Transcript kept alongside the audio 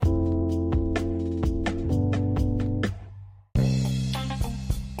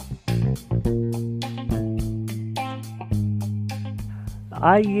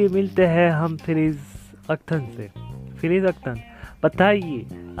आइए मिलते हैं हम फिलिज अख्तन से। फिलिज अख्तन,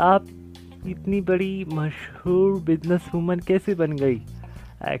 बताइए आप इतनी बड़ी मशहूर बिजनेस वूमन कैसे बन गई?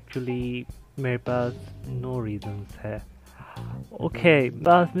 एक्चुअली मेरे पास नो रीजंस है। ओके,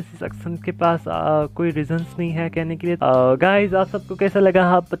 बस मिसेस अक्सन के पास कोई रीजंस नहीं है कहने के लिए। गाइस, आप सबको कैसा लगा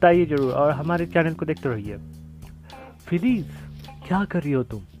आप बताइए जरूर, और हमारे चैनल को देखते रहिए। फिलीज, क्या कर रही हो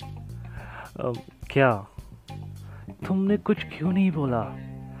तुम? क्या तुमने कुछ क्यों नहीं बोला?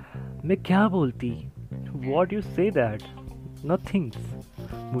 मैं क्या बोलती? What you say that? Nothings.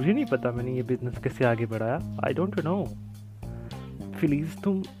 मुझे नहीं पता मैंने ये बिजनेस कैसे आगे बढ़ाया। I don't know. फिलीज,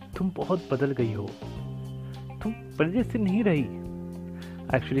 तुम बहुत बदल गई हो। तुम पहले जैसे नहीं रही।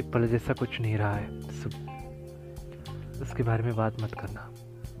 एक्चुअली पहले जैसा कुछ नहीं रहा है। उसके बारे में बात मत करना।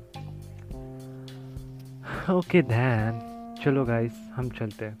 ओके दैन, चलो गाइस हम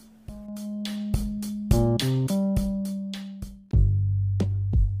चलते हैं।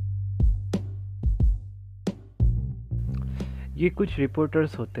 ये कुछ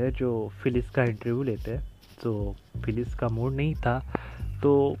रिपोर्टर्स होते हैं जो फिलिस का इंटरव्यू लेते हैं। तो फिलिस का मूड नहीं था,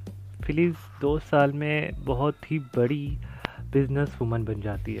 तो फिलिस 2 साल में बहुत ही बड़ी बिजनेस वूमन बन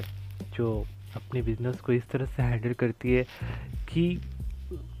जाती है, जो अपने बिजनेस को इस तरह से हैंडल करती है कि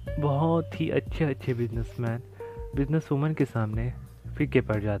बहुत ही अच्छे अच्छे बिजनेसमैन बिजनेस वूमन के सामने फीके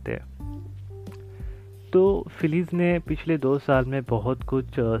पड़ जाते हैं। तो फिलिस ने पिछले 2 साल में बहुत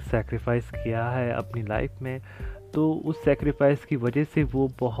कुछ सैक्रिफाइस किया है अपनी लाइफ में। तो उस सैक्रिफाइस की वजह से वो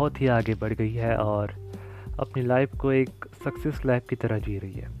बहुत ही आगे बढ़ गई है और अपनी लाइफ को एक सक्सेस लाइफ की तरह जी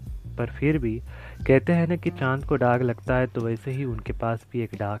रही है। पर फिर भी कहते हैं ना कि चांद को दाग लगता है, तो वैसे ही उनके पास भी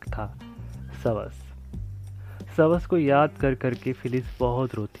एक दाग था, सवस। सवस को याद कर कर के फिलिस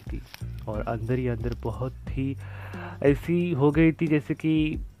बहुत रोती थी और अंदर ही अंदर बहुत ही ऐसी हो गई थी जैसे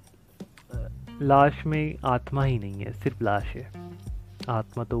कि लाश में आत्मा ही नहीं है, सिर्फ लाश है।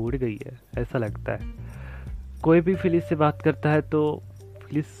 आत्मा तो उड़ गई है ऐसा लगता है। कोई भी फिलिस से बात करता है तो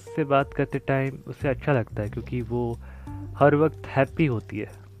फिलिस से बात करते टाइम उसे अच्छा लगता है, क्योंकि वो हर वक्त हैप्पी होती है।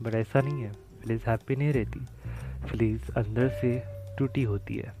 बट ऐसा नहीं है, फिलिस हैप्पी नहीं रहती। फिलिस अंदर से टूटी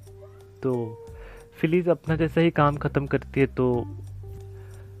होती है। तो फिलिस अपना जैसा ही काम ख़त्म करती है तो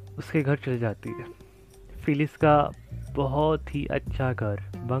उसके घर चली जाती है। फिलिस का बहुत ही अच्छा घर,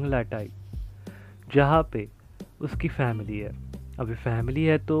 बंगला टाइप, जहाँ पे उसकी फैमिली है। अभी फैमिली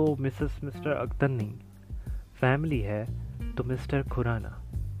है तो मिस्टर अख्तर नहीं, फैमिली है तो मिस्टर खुराना।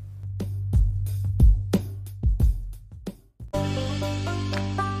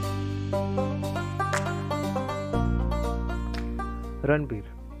 रणबीर,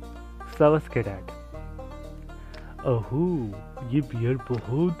 सवस के डैड। अहू, ये बियर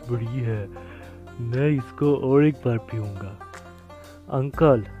बहुत बड़ी है, मैं इसको और एक बार पीऊंगा।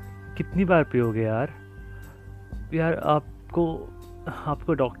 अंकल, कितनी बार पियोगे यार? यार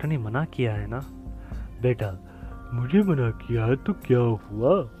आपको डॉक्टर ने मना किया है ना? बेटा, मुझे मना किया है तो क्या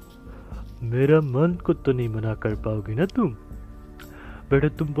हुआ? मेरा मन को तो नहीं मना कर पाओगे ना तुम? बेटा,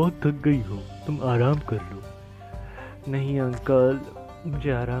 तुम बहुत थक गई हो, तुम आराम कर लो। नहीं अंकल,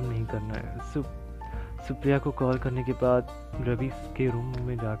 मुझे आराम नहीं करना है। सुप्रिया को कॉल करने के बाद रवि के रूम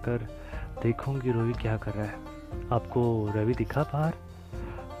में जाकर देखूंगी रवि क्या कर रहा है। आपको रवि दिखा बाहर?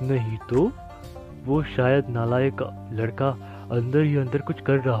 नहीं तो वो शायद नालायक लड़का अंदर ही अंदर कुछ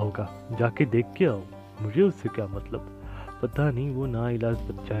कर रहा होगा, जाके देख के आओ। मुझे उससे क्या मतलब, पता नहीं वो ना इलाज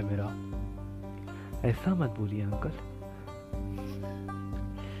बच्चा है मेरा। ऐसा मत बोलिए अंकल।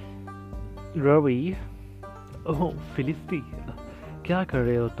 रवि, ओह फिलिस्ती, क्या कर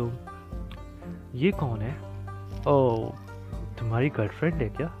रहे हो तुम? ये कौन है? ओह, तुम्हारी गर्लफ्रेंड है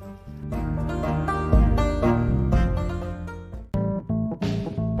क्या?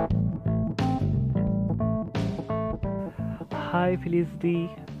 हाय फिलिस्ती।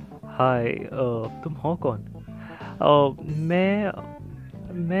 हाय, तुम हो कौन? मैं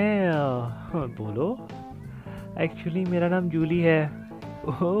बोलो। एक्चुअली मेरा नाम जूली है।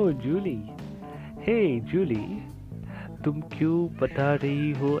 ओह जूली, हे जूली, तुम क्यों बता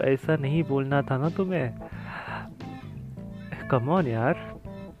रही हो? ऐसा नहीं बोलना था ना तुम्हें। कम ऑन यार,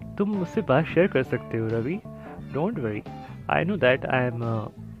 तुम मुझसे बात शेयर कर सकते हो Ravi. Don't worry, I know that I am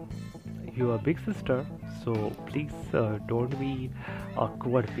your big sister, so please don't be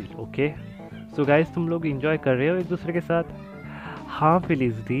awkward feel, okay? So guys, तुम लोग इंजॉय कर रहे हो एक दूसरे के साथ? हाँ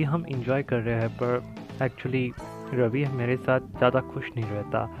फिलिस दी, हम इंजॉय कर रहे हैं, पर एक्चुअली रवि मेरे साथ ज़्यादा खुश नहीं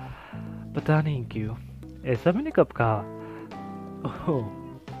रहता, पता नहीं क्यों। ऐसा मैंने कब कहा? ओह,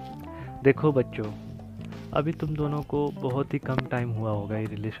 देखो बच्चों, अभी तुम दोनों को बहुत ही कम टाइम हुआ होगा ये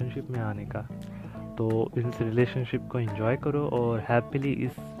रिलेशनशिप में आने का, तो इस रिलेशनशिप को एंजॉय करो और हैप्पीली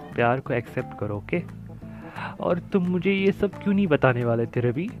इस प्यार को एक्सेप्ट करो, ओके? और तुम मुझे ये सब क्यों नहीं बताने वाले थे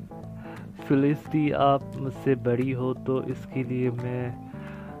रवि? फिलिस्ती, आप मुझसे बड़ी हो तो इसके लिए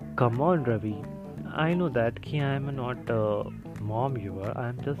मैं, come on Ravi, I know that कि I am not mom your, I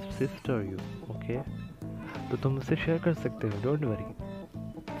am just sister you, okay? तो तुम मुझसे शेयर कर सकते हो, डोंट वरी।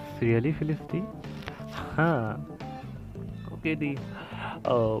 रियली फिलिस्ती? हाँ, ओके दी।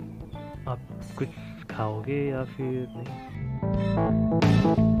 आप कुछ खाओगे या फिर नहीं?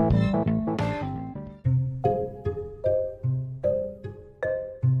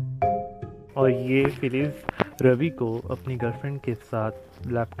 और ये फिलिस रवि को अपनी गर्लफ्रेंड के साथ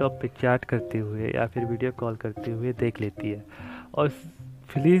लैपटॉप पे चैट करते हुए या फिर वीडियो कॉल करते हुए देख लेती है। और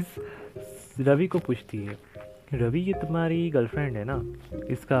फिलिस रवि को पूछती है, रवि ये तुम्हारी गर्लफ्रेंड है ना?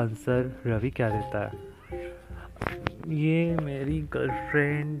 इसका आंसर रवि क्या देता है? ये मेरी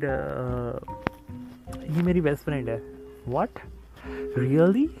गर्लफ्रेंड, ये मेरी बेस्ट फ्रेंड है। व्हाट?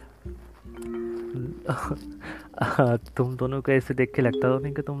 रियली? तुम दोनों को ऐसे देख के लगता तो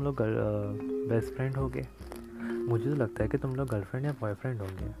नहीं कि तुम लोग बेस्ट फ्रेंड होगे। मुझे तो लगता है कि तुम लोग गर्लफ्रेंड या बॉयफ्रेंड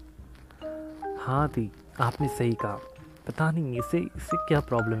होंगे। हाँ दी, आपने सही कहा। पता नहीं इसे इसे क्या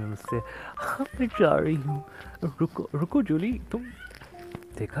प्रॉब्लम है मुझसे। हाँ, मैं जा रही हूँ। रुको रुको जूली, तुम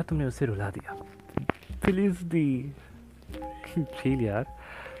देखा, तुमने उसे रुला दिया। प्लीज दी, चील यार,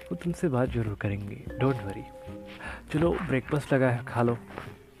 वो तुमसे बात जरूर करेंगे, डोंट वरी। चलो ब्रेकफास्ट लगा है, खा लो।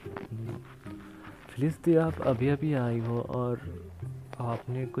 प्लीज़ दी, आप अभी अभी आई हो और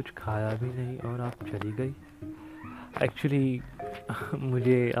आपने कुछ खाया भी नहीं और आप चली गई। एक्चुअली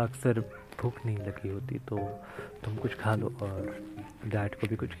मुझे अक्सर भूख नहीं लगी होती, तो तुम कुछ खा लो और डैड को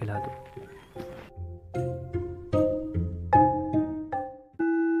भी कुछ खिला दो।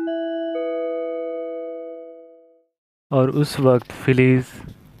 और उस वक्त फिलिस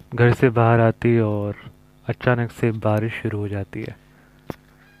घर से बाहर आती और अचानक से बारिश शुरू हो जाती है।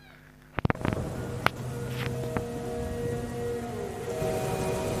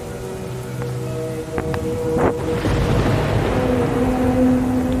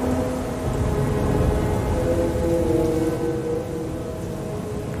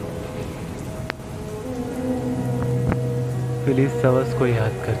 फिलिस सवस को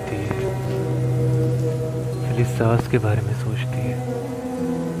याद करती है। फिलिस सवस के बारे में सोचती है।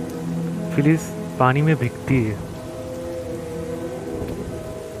 फिलिस पानी में भीगती है।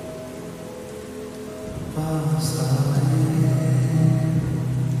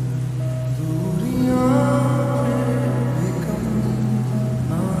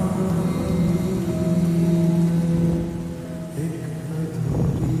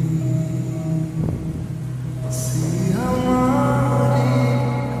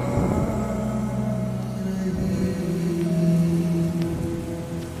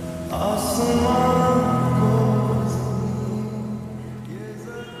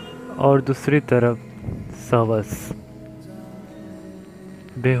 और दूसरी तरफ सवस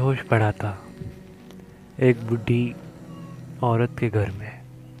बेहोश पड़ा था एक बूढ़ी औरत के घर में,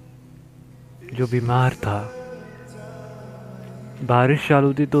 जो बीमार था। बारिश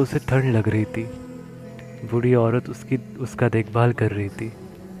चालू थी तो उसे ठंड लग रही थी। बूढ़ी औरत उसका देखभाल कर रही थी।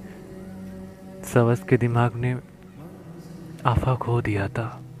 सवस के दिमाग ने आफा खो दिया था।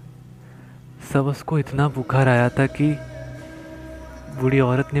 सवस को इतना बुखार आया था कि बूढ़ी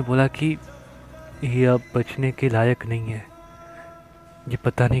औरत ने बोला कि ये अब बचने के लायक नहीं है, ये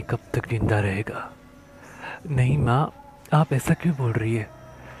पता नहीं कब तक जिंदा रहेगा। नहीं माँ, आप ऐसा क्यों बोल रही है?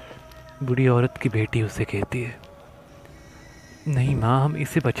 बूढ़ी औरत की बेटी उसे कहती है। नहीं माँ, हम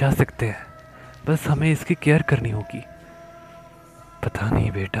इसे बचा सकते हैं, बस हमें इसकी केयर करनी होगी। पता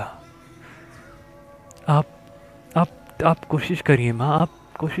नहीं बेटा, आप कोशिश करिए माँ, आप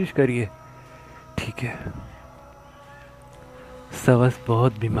कोशिश करिए। ठीक है। सवस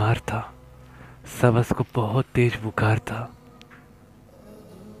बहुत बीमार था। सवस को बहुत तेज बुखार था।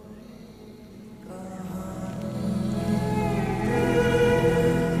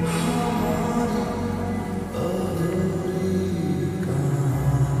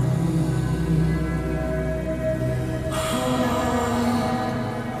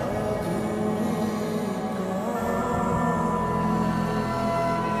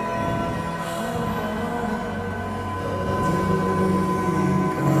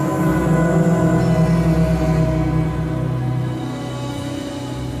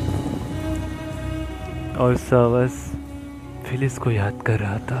 और सवस फिलिस को याद कर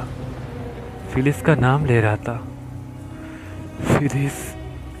रहा था, फिलिस का नाम ले रहा था। फिलिस,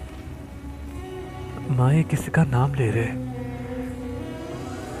 माँ ये किसी का नाम ले रहे।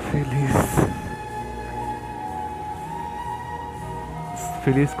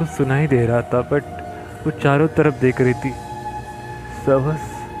 फिलिस को सुनाई दे रहा था, बट वो चारों तरफ देख रही थी। सवस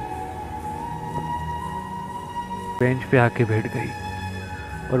बेंच पे आके बैठ गई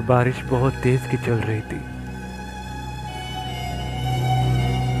और बारिश बहुत तेज की चल रही थी।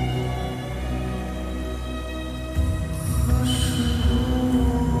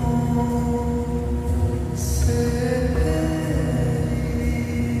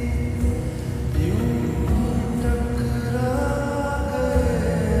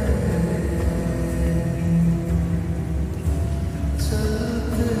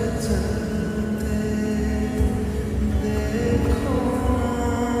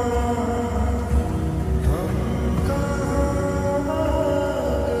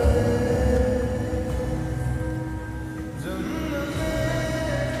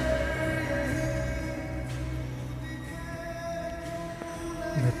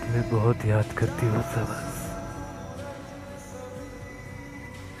 मैं तुम्हें बहुत याद करती हूँ सबस।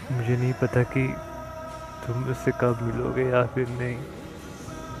 मुझे नहीं पता कि तुम मुझसे कब मिलोगे या फिर नहीं,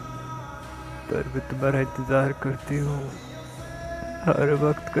 पर मैं तुम्हारा इंतज़ार करती हूँ, हर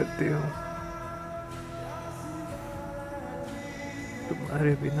वक्त करती हूँ।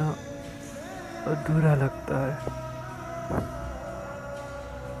 तुम्हारे बिना अधूरा लगता है।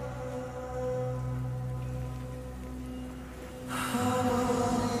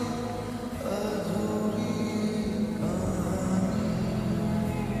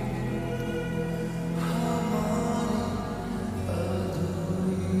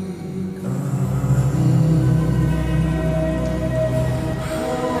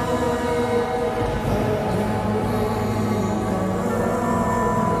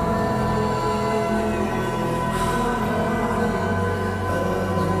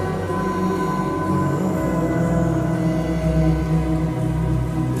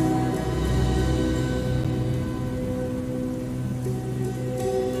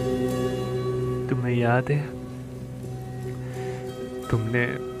 तुम्हें याद है, तुमने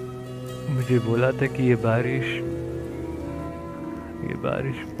मुझे बोला था कि ये बारिश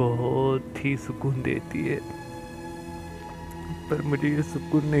बहुत ही सुकून देती है, पर मुझे ये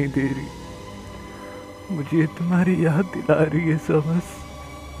सुकून नहीं दे रही। मुझे तुम्हारी याद दिला रही है सबस।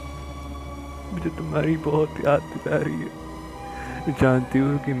 मुझे तुम्हारी बहुत याद दिला रही है। जानती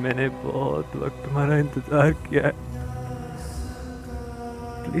हूँ कि मैंने बहुत वक्त तुम्हारा इंतज़ार किया है।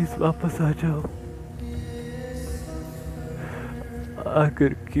 प्लीज़ वापस आ जाओ।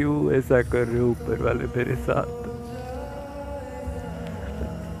 आखिर क्यों ऐसा कर रहे हो ऊपर वाले मेरे साथ?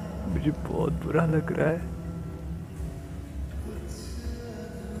 मुझे बहुत बुरा लग रहा है।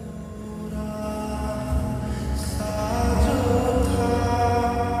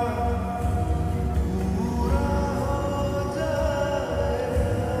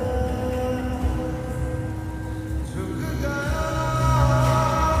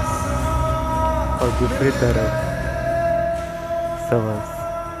 और दूसरी तरफ सबस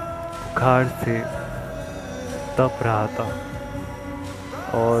बुखार से तप रहा था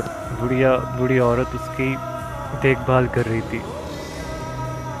और बूढ़ी औरत उसकी देखभाल कर रही थी।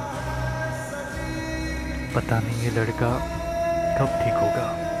 पता नहीं ये लड़का कब ठीक होगा।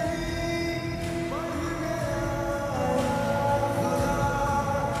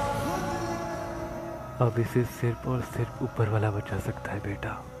 अब इसे सिर्फ और सिर्फ ऊपर वाला बचा सकता है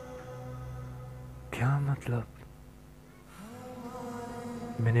बेटा। क्या मतलब?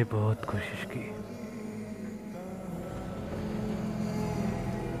 मैंने बहुत कोशिश की।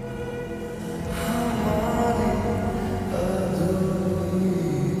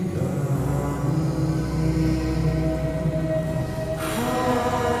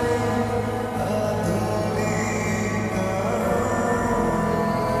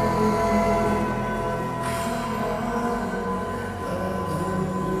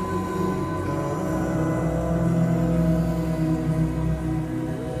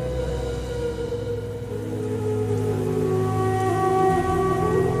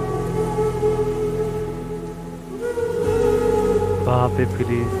 वहाँ पे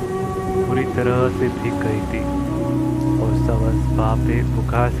फिलिस पूरी तरह से भीग गई थी और सबस वहाँ पे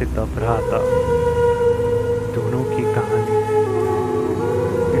बुखार से तप रहा था। दोनों की कहानी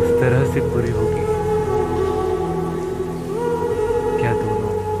इस तरह से पूरी होगी। क्या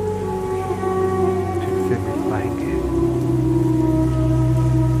दोनों फिर से मिल पाएंगे?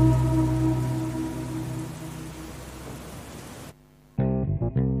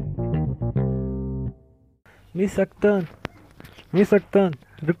 मिस अख्तर,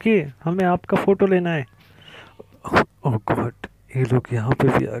 रुकिए, हमें आपका फोटो लेना है। ओह गॉड, ये लोग यहाँ पे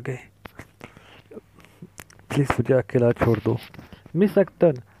भी आ गए। प्लीज़ मुझे अकेला छोड़ दो। मिस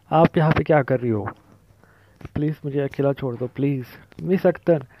अख्तर, आप यहाँ पे क्या कर रही हो? प्लीज़ मुझे अकेला छोड़ दो प्लीज़। मिस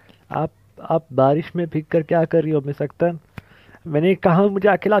अख्तर, आप बारिश में भीग कर क्या कर रही हो मिस अख्तर? मैंने कहा मुझे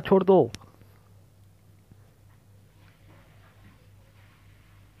अकेला छोड़ दो।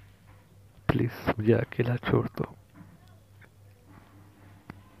 मुझे अकेला छोड़ दो।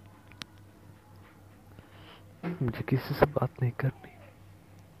 मुझे किसी से बात नहीं करनी,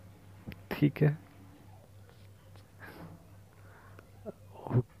 ठीक है?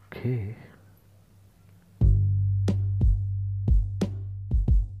 ओके।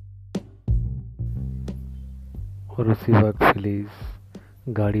 और उसी वक्त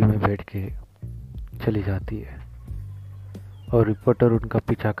फिलिस गाड़ी में बैठ के चली जाती है और रिपोर्टर उनका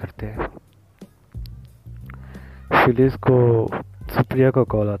पीछा करते हैं। फिलिस को सुप्रिया का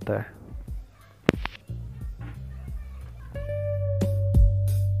कॉल आता है।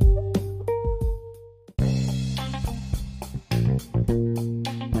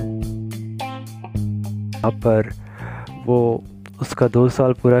 यहाँ पर वो उसका 2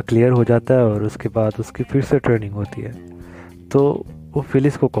 साल पूरा क्लियर हो जाता है और उसके बाद उसकी फिर से ट्रेनिंग होती है। तो वो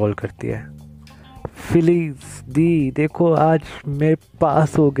फिलिस को कॉल करती है। फिलिस दी देखो, आज मैं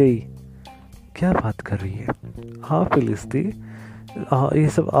पास हो गई। क्या बात कर रही है? हाँ फिलिस दी, हाँ ये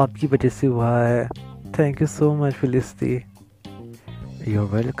सब आपकी वजह से हुआ है। थैंक यू सो मच फिलिस दी। You are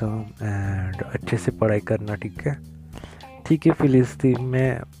welcome. एंड अच्छे से पढ़ाई करना, ठीक है? ठीक है फिलिस दी।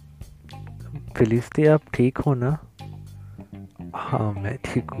 फिलिस दी आप ठीक हो ना? हाँ मैं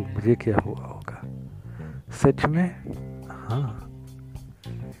ठीक हूँ, मुझे क्या हुआ होगा? सच में? हाँ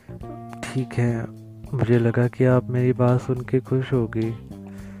ठीक है, मुझे लगा कि आप मेरी बात सुन के खुश होगी।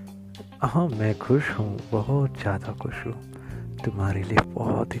 हाँ मैं खुश हूँ, बहुत ज़्यादा खुश हूँ। तुम्हारे लिए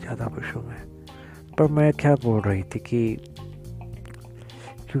बहुत ही ज़्यादा खुश हूँ मैं। पर मैं क्या बोल रही थी कि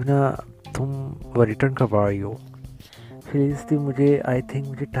क्यों ना तुम रिटर्न कब आ रही हो? फिर इसलिए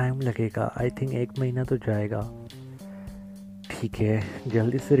मुझे टाइम लगेगा। आई थिंक 1 महीना तो जाएगा। ठीक है,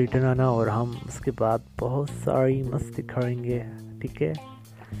 जल्दी से रिटर्न आना और हम उसके बाद बहुत सारी मस्ती करेंगे, ठीक है?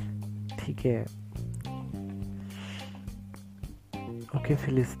 ठीक है। ओके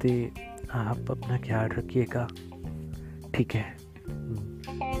फिलिस्ती, आप अपना ख्याल रखिएगा, ठीक है?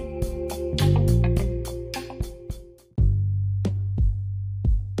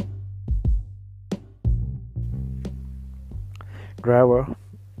 ड्राइवर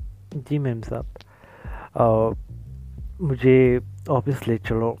जी मैम साहब, मुझे ऑफिस ले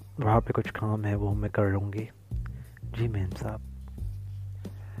चलो, वहाँ पे कुछ काम है वो मैं कर लूँगी। जी मैम साहब।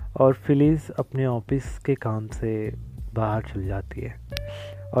 और फिलिस अपने ऑफिस के काम से बाहर चल जाती है।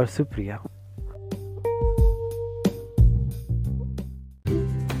 और सुप्रिया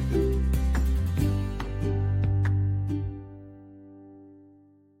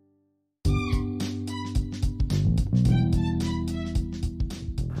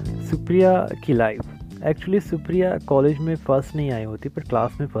सुप्रिया की लाइफ। एक्चुअली सुप्रिया कॉलेज में फ़र्स्ट नहीं आई होती, पर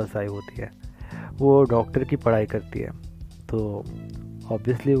क्लास में फ़र्स्ट आई होती है। वो डॉक्टर की पढ़ाई करती है, तो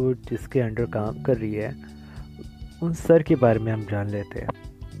ऑब्वियसली वो जिसके अंडर काम कर रही है उन सर के बारे में हम जान लेते हैं।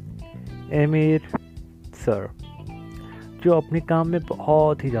 एमीर सर, जो अपने काम में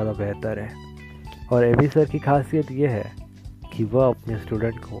बहुत ही ज़्यादा बेहतर है। और एमीर सर की खासियत ये है कि वह अपने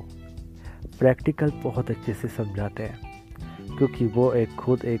स्टूडेंट को प्रैक्टिकल बहुत अच्छे से समझाते हैं, क्योंकि वो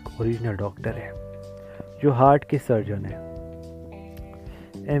खुद एक ओरिजिनल डॉक्टर है, जो हार्ट के सर्जन है।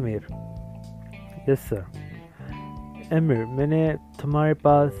 एमीर, यस सर। एमीर, मैंने तुम्हारे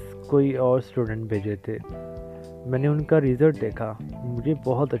पास कोई और स्टूडेंट भेजे थे, मैंने उनका रिज़ल्ट देखा, मुझे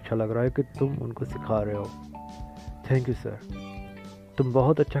बहुत अच्छा लग रहा है कि तुम उनको सिखा रहे हो। थैंक यू सर, तुम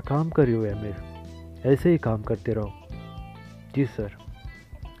बहुत अच्छा काम कर रही हो एमीर, ऐसे ही काम करते रहो। जी सर।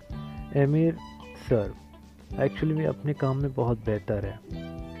 एमीर सर, एक्चुअली मैं अपने काम में बहुत बेहतर है,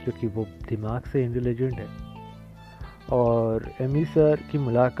 क्योंकि वो दिमाग से इंटेलिजेंट है। और एमीर सर की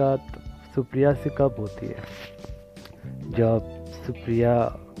मुलाकात सुप्रिया से कब होती है? जब सुप्रिया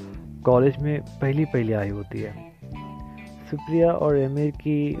कॉलेज में पहली आई होती है। सुप्रिया और एमीर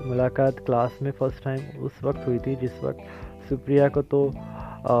की मुलाकात क्लास में फ़र्स्ट टाइम उस वक्त हुई थी जिस वक्त सुप्रिया को तो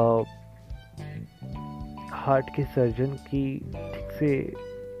हार्ट के सर्जन की ठीक से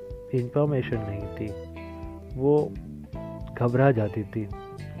इंफॉर्मेशन नहीं थी, वो घबरा जाती थी,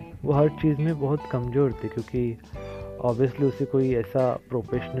 वो हर चीज़ में बहुत कमज़ोर थी, क्योंकि ऑब्वियसली उसे कोई ऐसा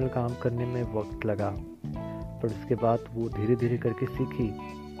प्रोफेशनल काम करने में वक्त लगा। पर उसके बाद वो धीरे धीरे करके सीखी,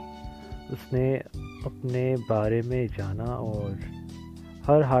 उसने अपने बारे में जाना और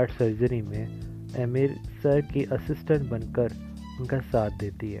हर हार्ट सर्जरी में एमीर सर की असिस्टेंट बनकर उनका साथ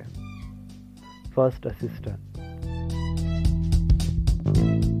देती है, फर्स्ट असिस्टेंट।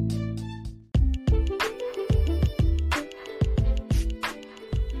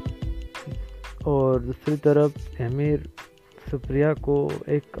 और दूसरी तरफ एमीर सुप्रिया को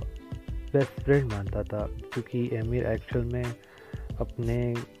एक बेस्ट फ्रेंड मानता था, क्योंकि एमीर एक्चुअल में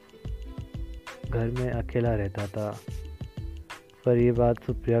अपने घर में अकेला रहता था। पर ये बात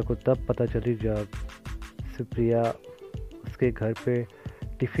सुप्रिया को तब पता चली जब सुप्रिया उसके घर पे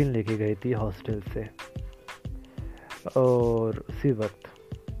टिफ़िन लेके गई थी हॉस्टल से। और उसी वक्त,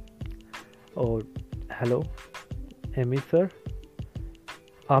 और हेलो एमी सर,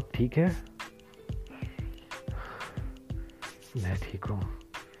 आप ठीक हैं? मैं ठीक हूँ।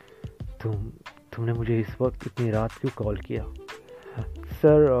 तुमने मुझे इस वक्त इतनी रात क्यों कॉल किया?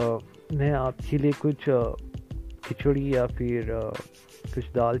 सर मैं आपके लिए कुछ खिचड़ी या फिर कुछ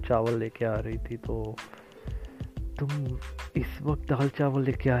दाल चावल लेके आ रही थी, तो तुम इस वक्त दाल चावल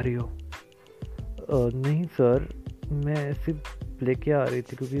लेके आ रही हो? नहीं सर, मैं सिर्फ लेके आ रही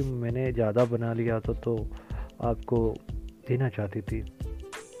थी क्योंकि मैंने ज़्यादा बना लिया था तो आपको देना चाहती थी।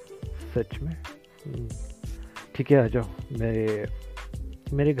 सच में? ठीक है, आ जाओ।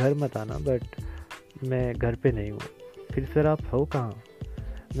 मेरे घर मत आना, बट मैं घर पे नहीं हूँ। फिर सर आप हो कहाँ?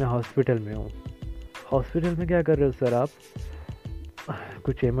 मैं हॉस्पिटल में हूँ। हॉस्पिटल में क्या कर रहे हो सर आप?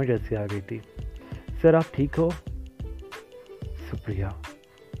 कुछ इमरजेंसी आ गई थी। सर आप ठीक हो? सुप्रिया,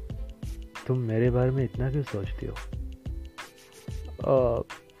 तुम मेरे बारे में इतना क्यों सोचती हो?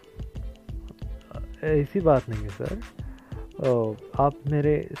 ऐसी बात नहीं है सर। आप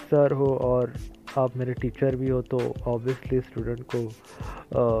मेरे सर हो और आप मेरे टीचर भी हो, तो ऑब्वियसली स्टूडेंट को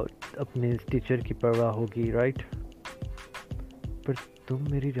अपने टीचर की परवाह होगी, राइट? पर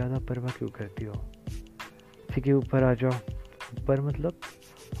तुम मेरी ज़्यादा परवाह क्यों करती हो? ठीक है, ऊपर आ जाओ। ऊपर मतलब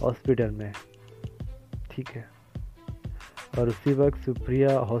हॉस्पिटल में, ठीक है। और उसी वक्त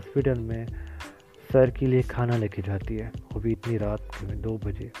सुप्रिया हॉस्पिटल में सर के लिए खाना लेके जाती है, वो भी इतनी रात में 2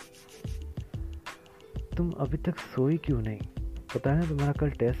 बजे। तुम अभी तक सोई क्यों नहीं? पता है ना तुम्हारा कल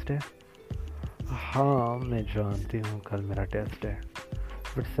टेस्ट है? हाँ मैं जानती हूँ कल मेरा टेस्ट है,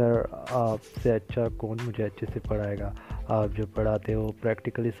 बट सर आपसे अच्छा कौन मुझे अच्छे से पढ़ाएगा? आप जो पढ़ाते हो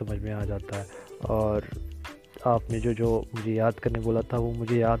प्रैक्टिकली समझ में आ जाता है, और आपने जो मुझे याद करने बोला था वो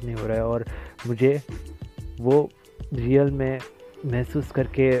मुझे याद नहीं हो रहा है, और मुझे वो रियल में महसूस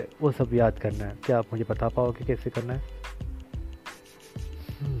करके वो सब याद करना है। क्या आप मुझे बता पाओगे कैसे करना है?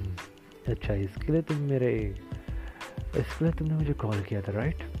 अच्छा, इसके लिए तुमने मुझे कॉल किया था,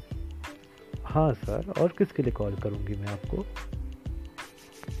 राइट? हाँ सर, और किसके लिए कॉल करूँगी मैं आपको?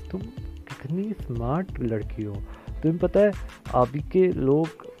 तुम कितनी स्मार्ट लड़की हो। तुम्हें पता है अभी के लोग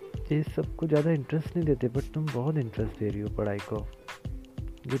इस सब को ज़्यादा इंटरेस्ट नहीं देते, बट तुम बहुत इंटरेस्ट दे रही हो पढ़ाई को।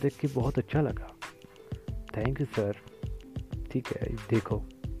 ये देख के बहुत अच्छा लगा। Thank you sir. ठीक है, देखो,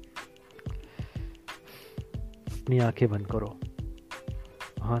 अपनी आंखें बंद करो।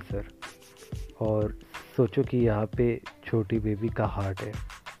 हाँ सर। और सोचो कि यहाँ पे छोटी बेबी का हार्ट है,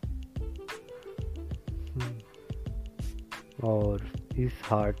 और इस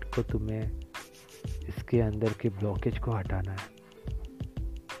हार्ट को तुम्हें इसके अंदर के ब्लॉकेज को हटाना है,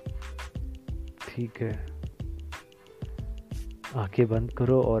 ठीक है? आंखें बंद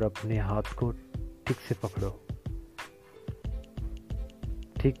करो और अपने हाथ को ठीक से पकड़ो।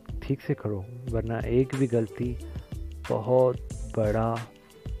 ठीक से करो, वरना एक भी गलती बहुत बड़ा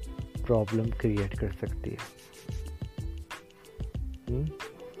प्रॉब्लम क्रिएट कर सकती है।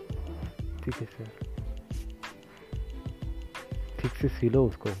 ठीक है सर, ठीक से सीलो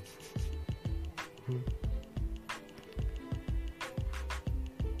उसको।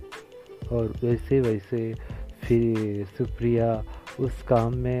 और वैसे फिर सुप्रिया उस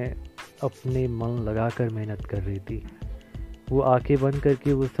काम में अपने मन लगाकर मेहनत कर रही थी। वो आंखें बंद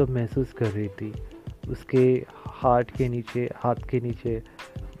करके वो सब महसूस कर रही थी। उसके हाथ के नीचे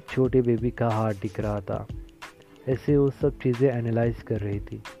छोटे बेबी का हार्ट दिख रहा था। ऐसे वो सब चीज़ें एनालाइज कर रही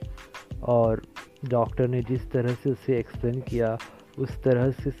थी, और डॉक्टर ने जिस तरह से उसे एक्सप्लेन किया उस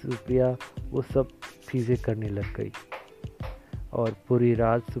तरह से सुप्रिया वो सब चीज़ें करने लग गई। और पूरी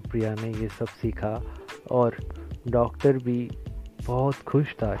रात सुप्रिया ने ये सब सीखा, और डॉक्टर भी बहुत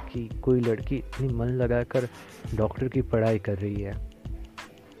खुश था कि कोई लड़की इतनी मन लगाकर डॉक्टर की पढ़ाई कर रही है।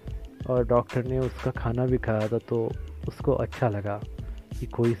 और डॉक्टर ने उसका खाना भी खाया था, तो उसको अच्छा लगा कि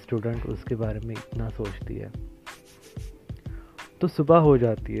कोई स्टूडेंट उसके बारे में इतना सोचती है। तो सुबह हो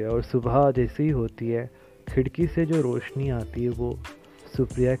जाती है, और सुबह जैसे ही होती है खिड़की से जो रोशनी आती है वो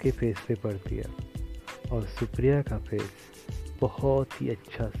सुप्रिया के फेस पे पड़ती है, और सुप्रिया का फेस बहुत ही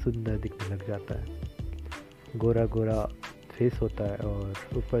अच्छा सुंदर दिखने लग जाता है। गोरा गोरा फेस होता है, और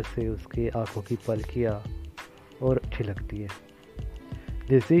ऊपर से उसके आँखों की पलकियाँ और अच्छी लगती है।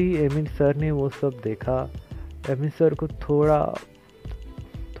 जैसे ही एमिन सर ने वो सब देखा, एमिन सर को थोड़ा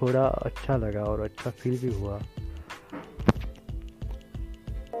अच्छा लगा और अच्छा फील भी हुआ।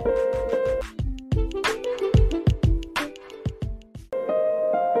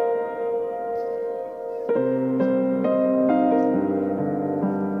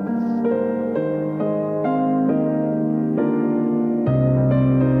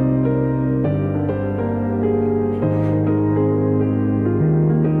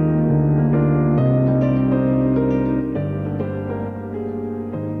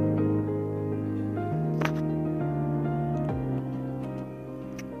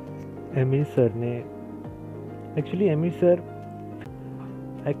 एक्चुअली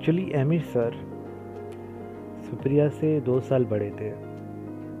एमिर सर सुप्रिया से 2 साल बड़े थे।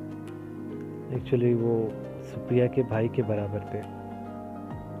 एक्चुअली वो सुप्रिया के भाई के बराबर थे,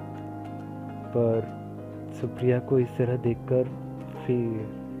 पर सुप्रिया को इस तरह देखकर फिर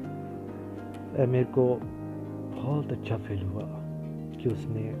एमिर को बहुत अच्छा फील हुआ कि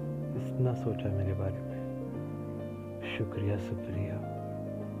उसने इतना सोचा मेरे बारे में। शुक्रिया सुप्रिया।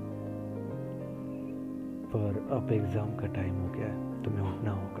 पर अब एग्ज़ाम का टाइम हो गया है, तुम्हें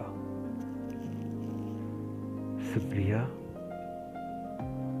उठना होगा। सुप्रिया।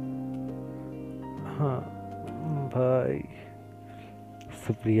 हाँ भाई।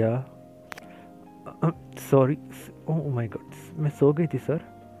 Supriya. Sorry, oh my God, मैं सो गई थी सर।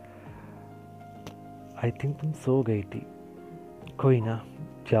 आई थिंक तुम सो गई थी। कोई ना,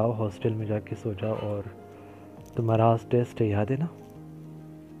 जाओ हॉस्टल में जाके सो जाओ। और तुम्हारा आज टेस्ट है, याद है ना?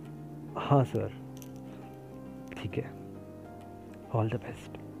 हाँ सर। ठीक है, all the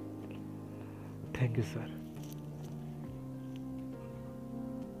best. Thank you sir.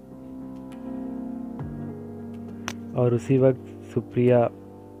 और उसी वक्त सुप्रिया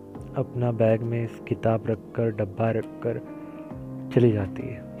अपना बैग में किताब रखकर, डब्बा रखकर चली जाती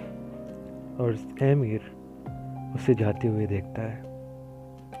है और एमिर उसे जाते हुए देखता है।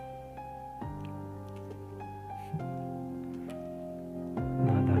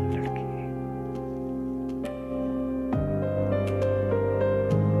 नादान लड़की।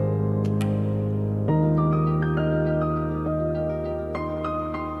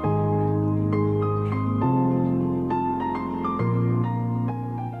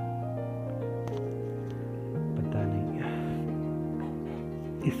 पता नहीं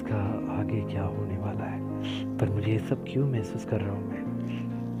इसका आगे क्या होने वाला है, पर मुझे ये सब क्यों महसूस कर रहा हूँ मैं।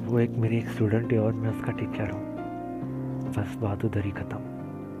 वो मेरी एक स्टूडेंट है और मैं उसका टीचर हूँ। बस बात उधर ही ख़त्म।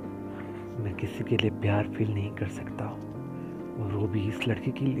 मैं किसी के लिए प्यार फील नहीं कर सकता, और वो भी इस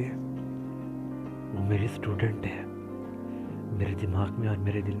लड़की के लिए। वो मेरी स्टूडेंट है। मेरे दिमाग में और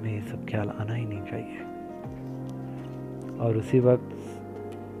मेरे दिल में ये सब ख्याल आना ही नहीं चाहिए। और उसी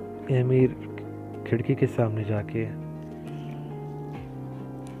वक्त एमिर खिड़की के सामने जाके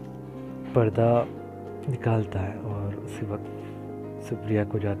पर्दा निकालता है और उसी वक्त सुप्रिया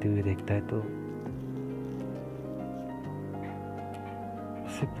को जाती हुई देखता है, तो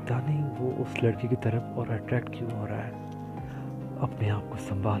उसे पता नहीं वो उस लड़की की तरफ और अट्रैक्ट क्यों हो रहा है। अपने आप को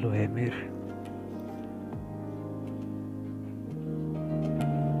संभालो एमिर।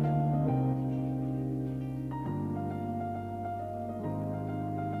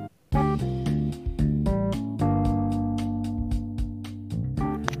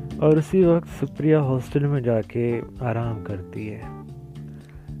 और उसी वक्त सुप्रिया हॉस्टल में जाके आराम करती है।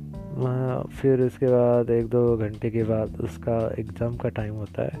 फिर उसके बाद 1-2 घंटे के बाद उसका एग्ज़ाम का टाइम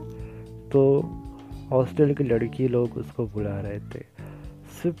होता है, तो हॉस्टल की लड़की लोग उसको बुला रहे थे।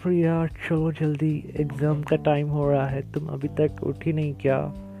 सुप्रिया चलो जल्दी, एग्ज़ाम का टाइम हो रहा है, तुम अभी तक उठी नहीं क्या?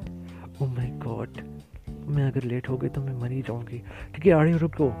 ओह माय गॉड, मैं अगर लेट हो गई तो मैं मर ही जाऊँगी। ठीक है, आ रही हो,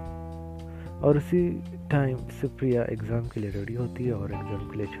 रुको। और उसी टाइम सुप्रिया एग्ज़ाम के लिए रेडी होती है और एग्ज़ाम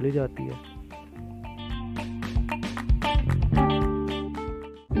के लिए चली जाती है।